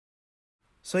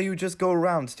So you just go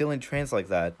around stealing trains like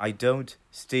that. I don't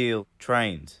steal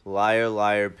trains. Liar,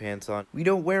 liar, pants on. We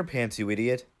don't wear pants, you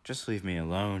idiot. Just leave me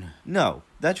alone. No,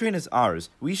 that train is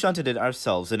ours. We shunted it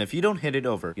ourselves, and if you don't hit it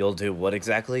over, you'll do what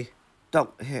exactly?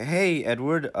 Oh, hey,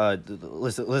 Edward,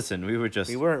 listen, we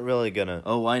weren't really gonna...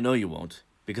 Oh, I know you won't,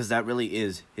 because that really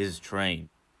is his train.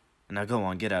 Now go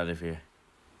on, get out of here.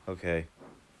 Okay.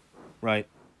 Right.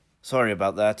 Sorry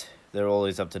about that. They're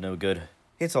always up to no good.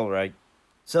 It's alright.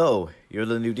 So, you're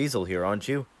the new Diesel here, aren't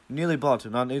you? Newly bought,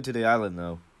 not new to the island,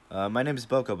 though. My name's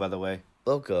Boko, by the way.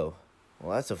 Boko?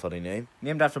 Well, that's a funny name.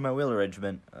 Named after my wheel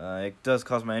arrangement. It does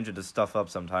cause my engine to stuff up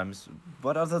sometimes.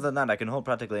 But other than that, I can hold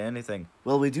practically anything.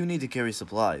 Well, we do need to carry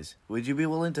supplies. Would you be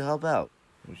willing to help out?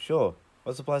 Sure.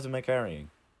 What supplies am I carrying?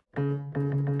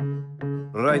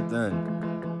 Right then.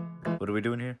 What are we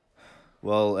doing here?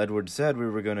 Well, Edward said we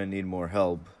were gonna need more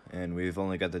help, and we've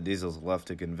only got the Diesels left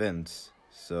to convince,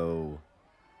 so...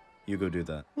 You go do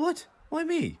that. What? Why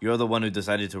me? You're the one who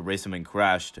decided to race him and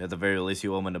crashed. At the very least,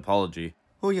 you owe him an apology.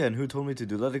 Oh yeah, and who told me to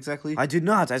do that exactly? I did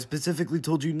not! I specifically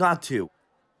told you not to!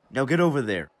 Now get over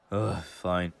there! Ugh,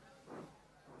 fine.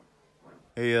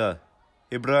 Hey,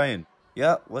 Brian.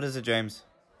 Yeah, what is it, James?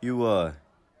 You,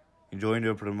 enjoying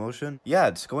your promotion? Yeah,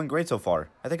 it's going great so far.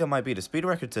 I think I might beat a speed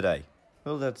record today.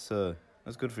 Well, that's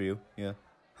good for you, yeah.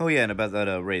 Oh yeah, and about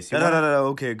that, race. No,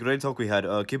 okay, great talk we had.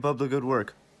 Keep up the good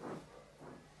work.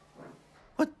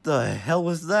 What the hell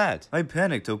was that? I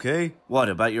panicked, okay? What,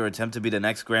 about your attempt to be the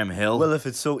next Graham Hill? Well, if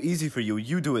it's so easy for you,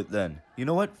 you do it then. You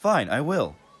know what? Fine, I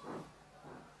will.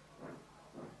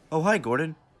 Oh, hi,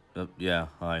 Gordon. Yeah,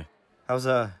 hi. How's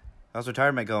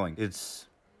retirement going? It's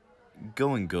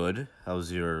going good.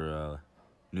 How's your,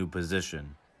 new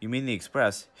position? You mean the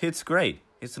Express? It's great.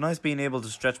 It's nice being able to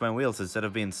stretch my wheels instead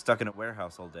of being stuck in a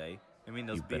warehouse all day. I mean,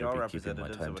 those BR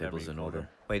representatives my timetables in order.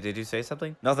 Wait, did you say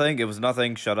something? Nothing. It was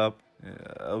nothing. Shut up.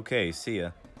 Okay, see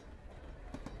ya.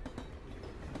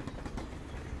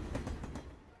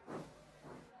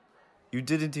 You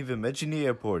didn't even mention the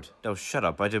airport. Oh, shut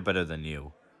up. I did better than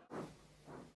you.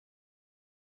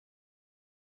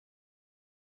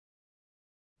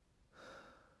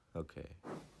 Okay.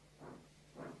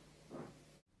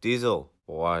 Diesel.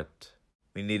 What?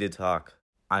 We need to talk.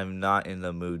 I'm not in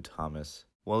the mood, Thomas.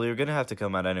 Well, you're gonna have to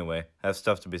come out anyway. I have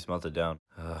stuff to be smelted down.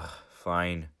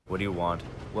 Fine. What do you want?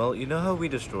 Well, you know how we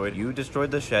destroyed? You destroyed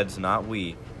the sheds, not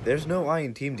we. There's no I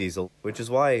in Team Diesel, which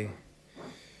is why...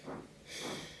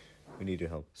 We need your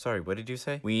help. Sorry, what did you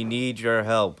say? We need your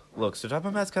help. Look, Sir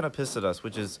Matt's kind of pissed at us,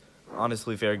 which is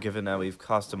honestly fair given that we've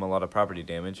cost him a lot of property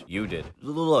damage. You did.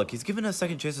 Look, he's given us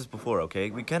second chances before, okay?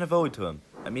 We kind of owe it to him.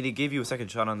 I mean, he gave you a second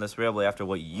shot on this railway after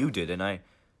what you did, and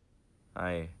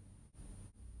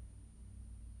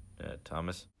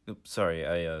Thomas? Oops, sorry,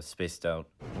 I spaced out.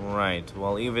 Right,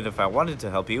 well, even if I wanted to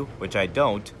help you, which I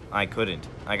don't, I couldn't.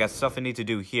 I got stuff I need to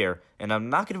do here, and I'm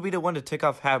not gonna be the one to tick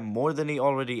off Hap more than he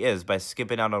already is by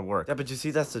skipping out on work. Yeah, but you see,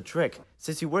 that's the trick.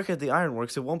 Since you work at the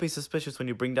ironworks, it won't be suspicious when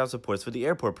you bring down supports for the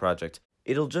airport project.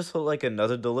 It'll just look like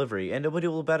another delivery, and nobody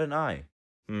will bat an eye.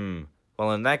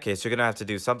 Well, in that case, you're gonna have to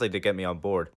do something to get me on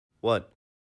board. What?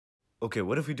 Okay,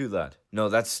 what if we do that? No,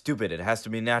 that's stupid. It has to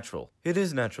be natural. It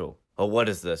is natural. Oh, what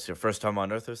is this? Your first time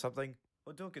on Earth or something?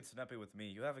 Oh, don't get snappy with me.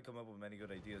 You haven't come up with many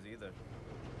good ideas either.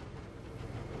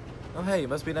 Oh, hey, you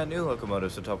must be that new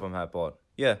locomotive Sir Topham Hatt bought.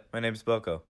 Yeah, my name's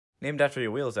Boko. Named after your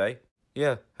wheels, eh?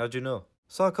 Yeah, how'd you know?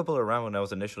 Saw a couple around when I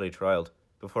was initially trialed.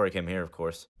 Before I came here, of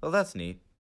course. Oh, that's neat.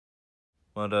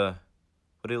 What are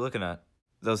you looking at?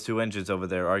 Those two engines over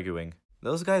there arguing.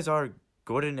 Those guys are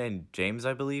Gordon and James,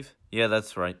 I believe? Yeah,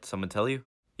 that's right. Someone tell you?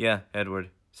 Yeah, Edward.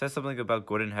 Said something about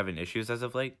Gordon having issues as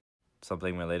of late?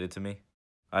 Something related to me?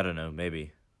 I don't know,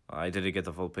 maybe. I didn't get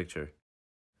the full picture.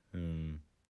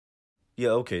 Yeah,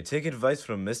 okay, take advice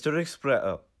from Mr.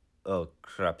 Express. Oh,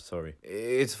 crap, sorry.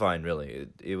 It's fine, really.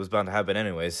 It was bound to happen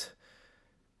anyways.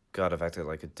 God, I've acted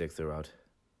like a dick throughout.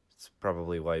 It's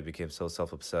probably why I became so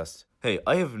self-obsessed. Hey,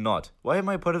 I have not. Why am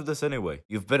I part of this anyway?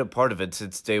 You've been a part of it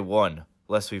since day one.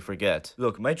 Lest we forget.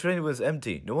 Look, my train was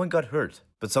empty. No one got hurt.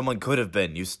 But someone could have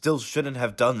been. You still shouldn't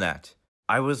have done that.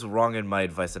 I was wrong in my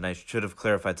advice, and I should have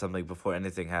clarified something before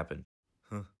anything happened.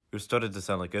 You're starting to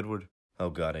sound like Edward. Oh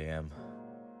god, I am.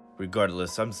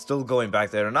 Regardless, I'm still going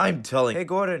back there, and I'm telling— Hey,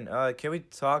 Gordon, can we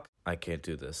talk? I can't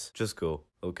do this. Just go.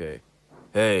 Okay.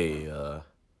 Hey,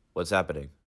 what's happening?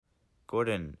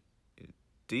 Gordon,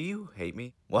 do you hate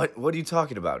me? What are you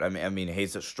talking about? I mean,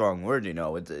 hate's a strong word, you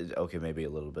know. Okay, maybe a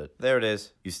little bit. There it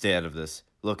is. You stay out of this.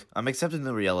 Look, I'm accepting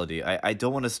the reality. I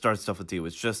don't want to start stuff with you.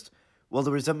 It's just, well,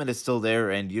 the resentment is still there,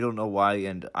 and you don't know why,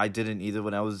 and I didn't either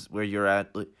when I was where you're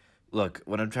at. Look,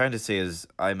 what I'm trying to say is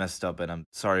I messed up, and I'm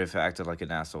sorry if I acted like an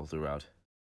asshole throughout.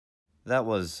 That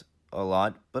was a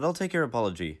lot, but I'll take your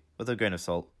apology with a grain of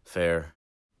salt. Fair.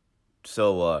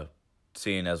 So,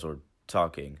 seeing as we're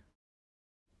talking,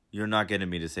 you're not getting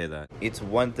me to say that. It's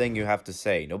one thing you have to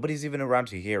say. Nobody's even around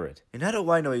to hear it. And how do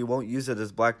I know you won't use it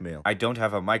as blackmail? I don't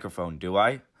have a microphone, do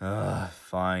I?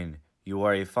 Fine. You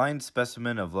are a fine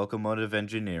specimen of locomotive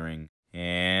engineering.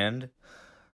 And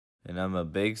I'm a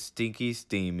big stinky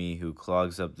steamy who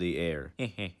clogs up the air.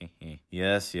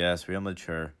 Yes, real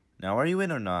mature. Now are you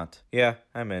in or not? Yeah,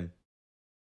 I'm in.